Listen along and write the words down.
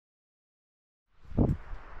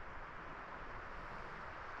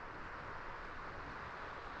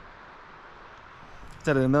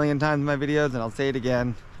Said it a million times in my videos and I'll say it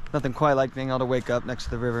again. Nothing quite like being able to wake up next to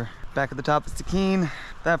the river. Back at the top of Stikine,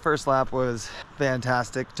 that first lap was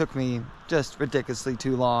fantastic. Took me just ridiculously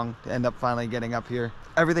too long to end up finally getting up here.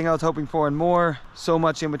 Everything I was hoping for and more. So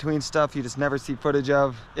much in between stuff you just never see footage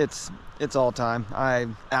of. It's all time. I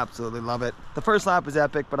absolutely love it. The first lap was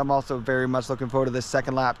epic, but I'm also very much looking forward to this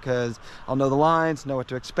second lap because I'll know the lines, know what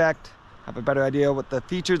to expect, have a better idea what the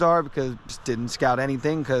features are because just didn't scout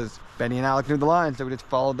anything because Benny and Alec knew the lines, so we just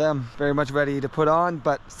followed them. Very much ready to put on,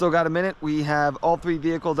 but still got a minute. We have all 3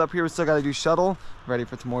 vehicles up here. We still got to do shuttle. Ready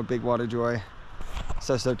for some more big water joy.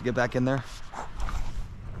 So stoked to get back in there.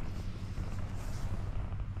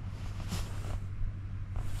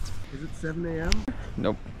 Is it 7 a.m.?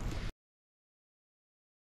 Nope.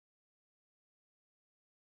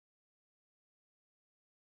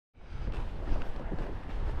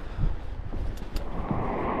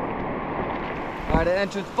 Alright, at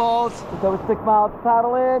Entrance Falls, it's over 6 miles to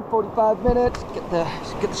paddle in, 45 minutes, get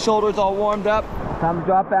the shoulders all warmed up. Time to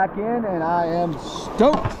drop back in, and I am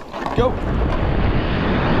stoked. Go.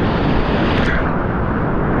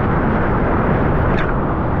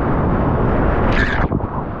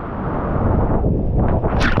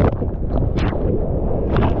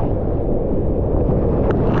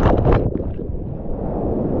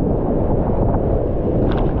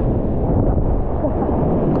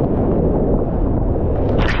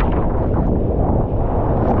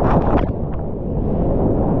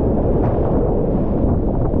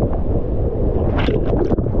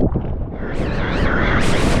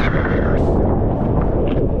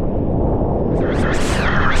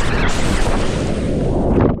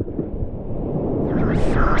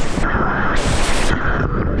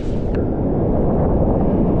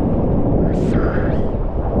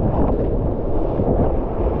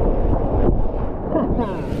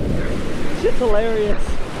 Shit's hilarious.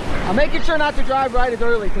 I'm making sure not to drive right as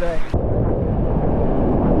early today.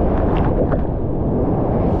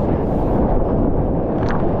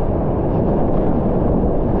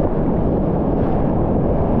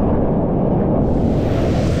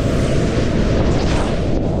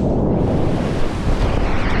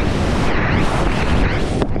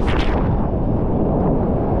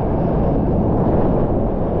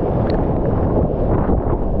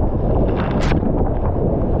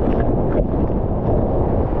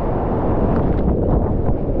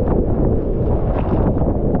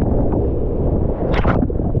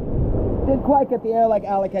 Didn't quite get the air like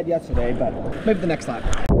Alec had yesterday, but maybe the next lap.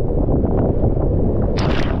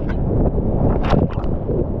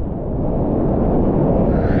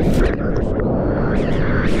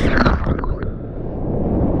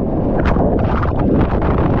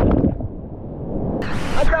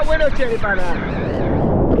 I've got window shaded by now.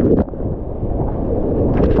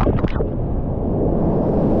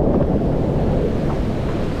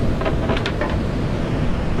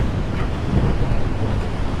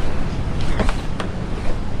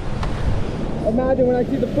 Imagine when I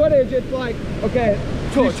see the footage, it's like, okay,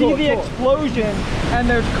 you see the explosion and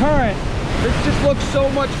there's current. This just looks so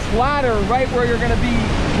much flatter right where you're gonna be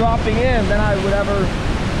dropping in than I would ever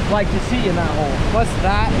like to see in that hole. Plus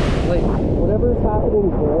that, like, whatever's happening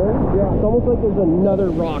there, yeah, it's almost like there's another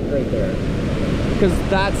rock right there. Because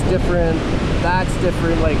that's different,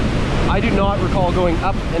 like, I do not recall going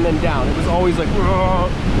up and then down. It was always like, whoa.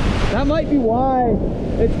 That might be why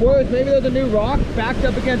it's worse. Maybe there's a new rock backed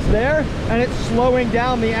up against there and it's slowing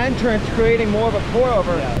down the entrance, creating more of a pour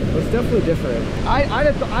over. Yeah, it's definitely different. I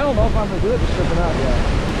don't know if I'm gonna do it this trip or not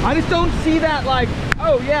yet. I just don't see that like,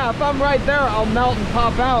 oh yeah, if I'm right there, I'll melt and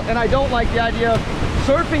pop out. And I don't like the idea of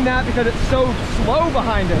surfing that because it's so slow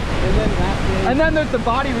behind it. And then there's the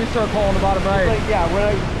body recirc hole on the bottom right. Like, yeah, when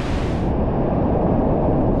I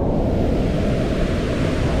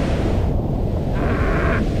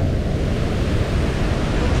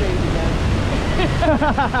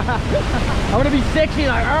I'm gonna be 60,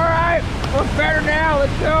 like, all right, we're better now,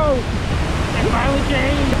 let's go. It finally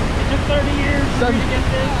changed. It took 30 years for me to get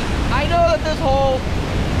this. I know that this hole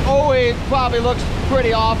always probably looks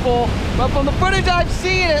pretty awful, but from the footage I've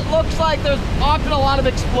seen, it looks like there's often a lot of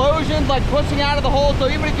explosions, like pushing out of the hole. So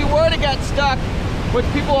even if you were to get stuck, which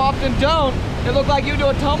people often don't, it looked like you do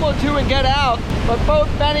a tumble or two and get out. But both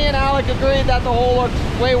Benny and Alec agreed that the hole looks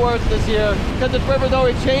way worse this year because this river's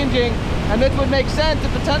always changing. And this would make sense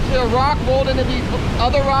if potentially a rock rolled into these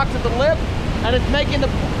other rocks at the lip, and it's making the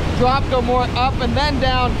drop go more up and then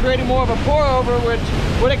down, creating more of a pour over, which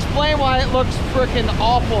would explain why it looks freaking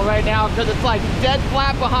awful right now, because it's like dead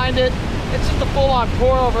flat behind it. It's just a full-on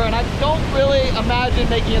pour over, and I don't really imagine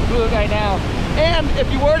making it through it right now. And if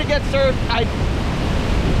you were to get surfed,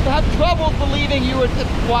 have trouble believing you would just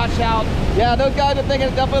wash out. Yeah, those guys are thinking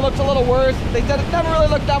it definitely looks a little worse. They said it never really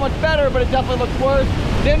looked that much better, but it definitely looks worse.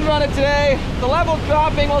 Didn't run it today. The level's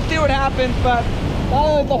dropping. We'll see what happens, but not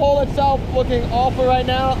only is the hole itself looking awful right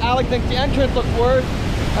now, Alex thinks the entrance looks worse.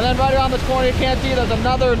 And then right around this corner, you can't see, there's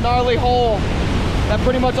another gnarly hole that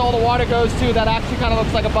pretty much all the water goes to that actually kind of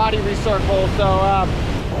looks like a body recirc hole. So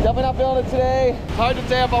definitely not feeling it today. Hard to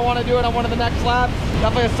say if I want to do it on one of the next laps.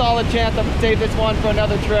 Definitely a solid chance I'm gonna save this one for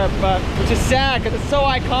another trip, but which is sad because it's so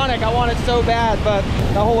iconic. I want it so bad, but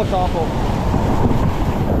that hole looks awful.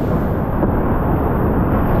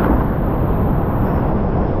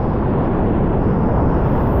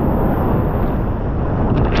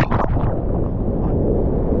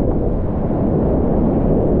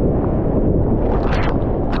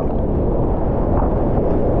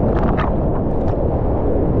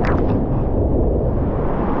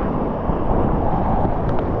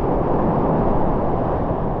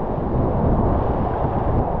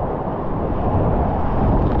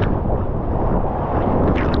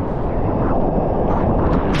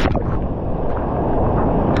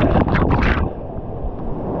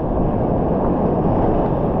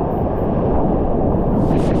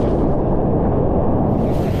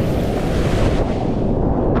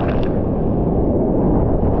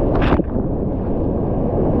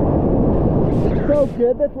 So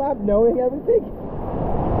good this lap, knowing everything.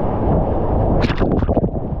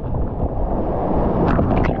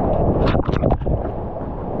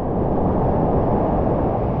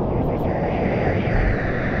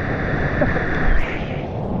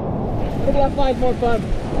 This lap line's more fun.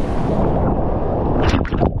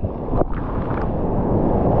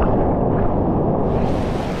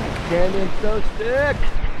 Canyon's so sick.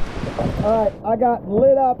 Alright, I got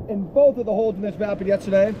lit up in both of the holes in this rapid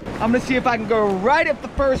yesterday. I'm gonna see if I can go right at the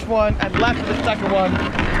first one and left at the second one.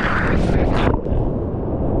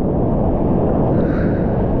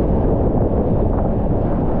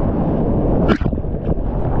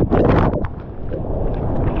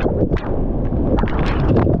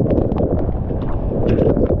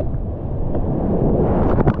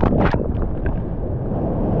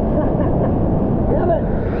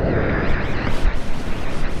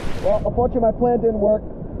 Well, unfortunately my plan didn't work.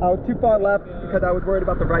 I was too far left because I was worried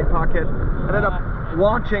about the right pocket. I ended up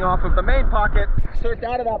launching off of the main pocket, surfed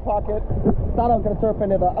out of that pocket, thought I was going to surf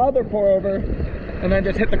into the other pour over, and then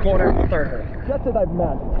just hit the corner in the third hole. Just as I've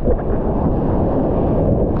meant.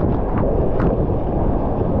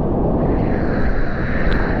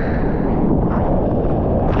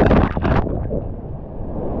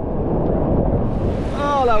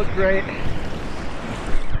 Oh, that was great.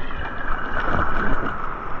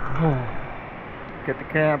 Get to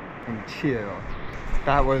camp and chill.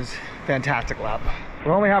 That was a fantastic lap.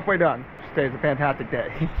 We're only halfway done. Today's a fantastic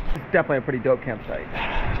day. It's definitely a pretty dope campsite.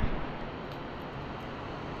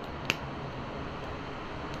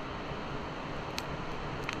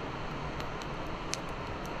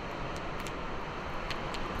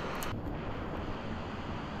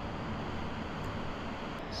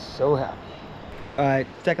 So happy. All right,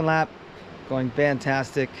 second lap, going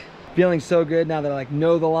fantastic. Feeling so good now that I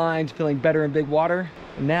know the lines, feeling better in big water.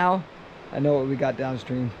 And now I know what we got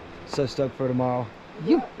downstream. So stoked for tomorrow.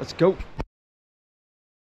 Let's go.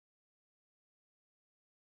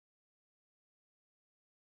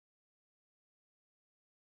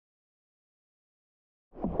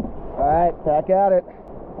 All right, back at it.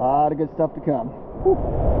 A lot of good stuff to come. Whew.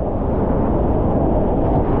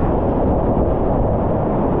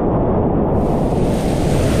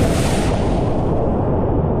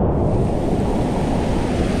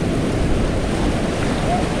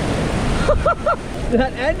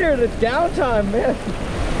 That ended its downtime, man.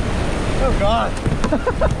 Oh God.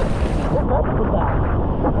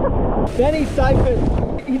 Then he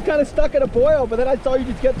siphoned. He's kind of stuck in a boil, but then I saw you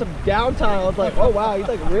just get some downtime. I was like, oh wow, he's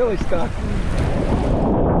really stuck.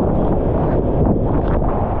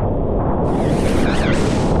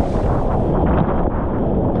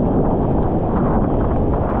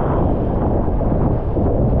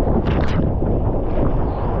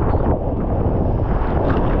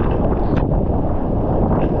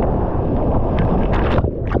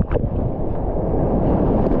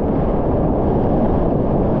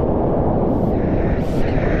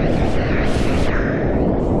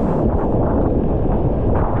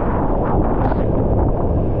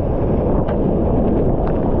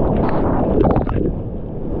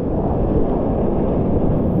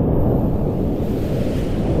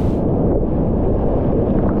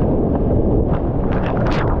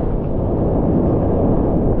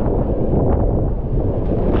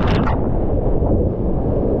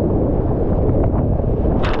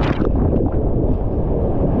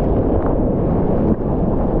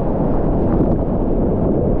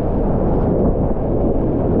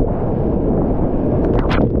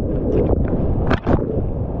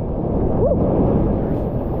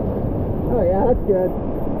 good.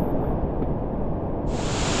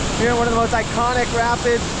 Here, one of the most iconic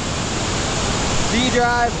rapids,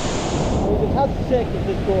 D-Drive. How sick is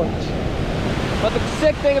this gorge? But the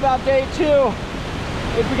sick thing about day 2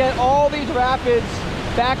 is we get all these rapids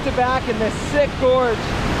back to back in this sick gorge.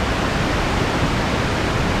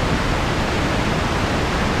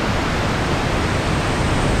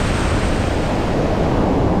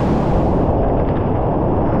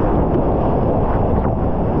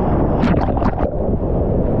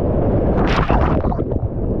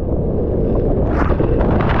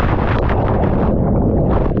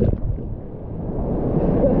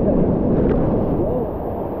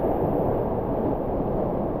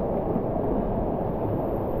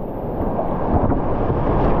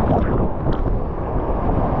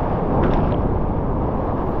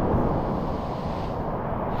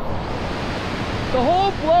 The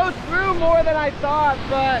hole blows through more than I thought,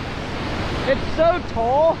 but it's so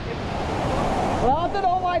tall. But I also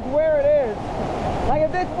don't like where it is. Like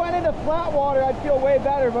if this went into flat water, I'd feel way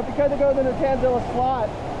better, but because it goes into Tanzilla slot,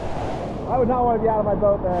 I would not want to be out of my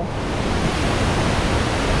boat there.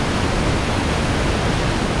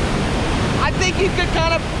 I think you could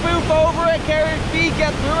kind of spoof over it, carry your feet,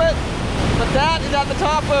 get through it. But that is at the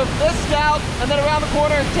top of this scout, and then around the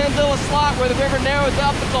corner is Tanzilla slot where the river narrows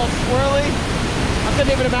up, it's all swirly. I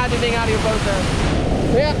couldn't even imagine being out of your boat there.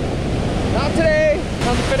 So yeah, not today.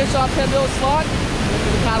 Time to finish off Tanzilla slot. We're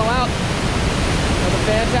gonna paddle out. Have a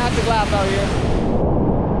fantastic lap out here.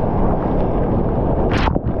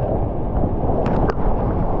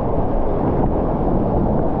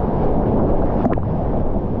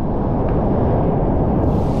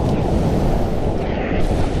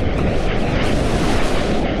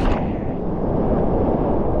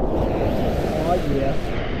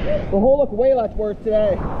 The hole looked way less worse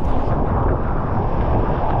today.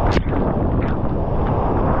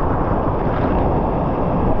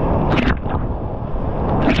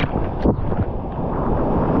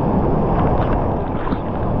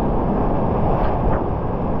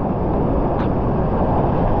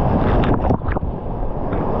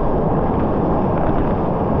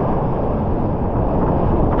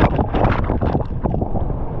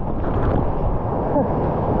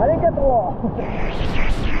 I didn't get the wall.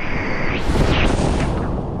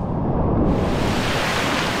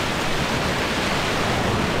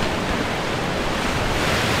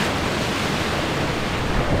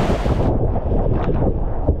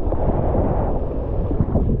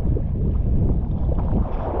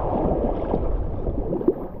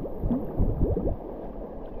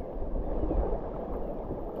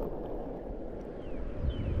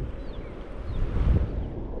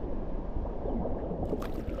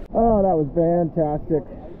 Oh, that was fantastic.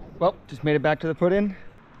 Well, just made it back to the put-in.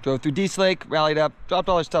 Drove through Dease Lake, rallied up, dropped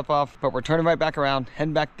all our stuff off, but we're turning right back around,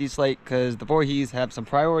 heading back to Dease Lake because the Voorhees have some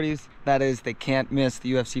priorities. That is, they can't miss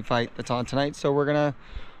the UFC fight that's on tonight. So we're gonna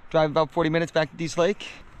drive about 40 minutes back to Dease Lake.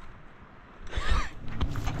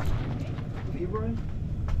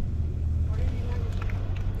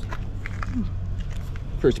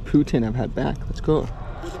 First Putin I've had back. Let's go.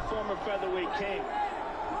 With a former featherweight king.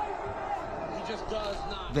 He just does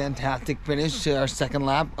not. Fantastic finish to our second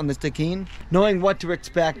lap on the Stikine. Knowing what to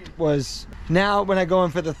expect was, now when I go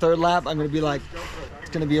in for the third lap, I'm gonna be like,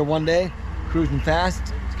 it's gonna be a one day, cruising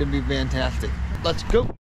fast. It's gonna be fantastic. Let's go.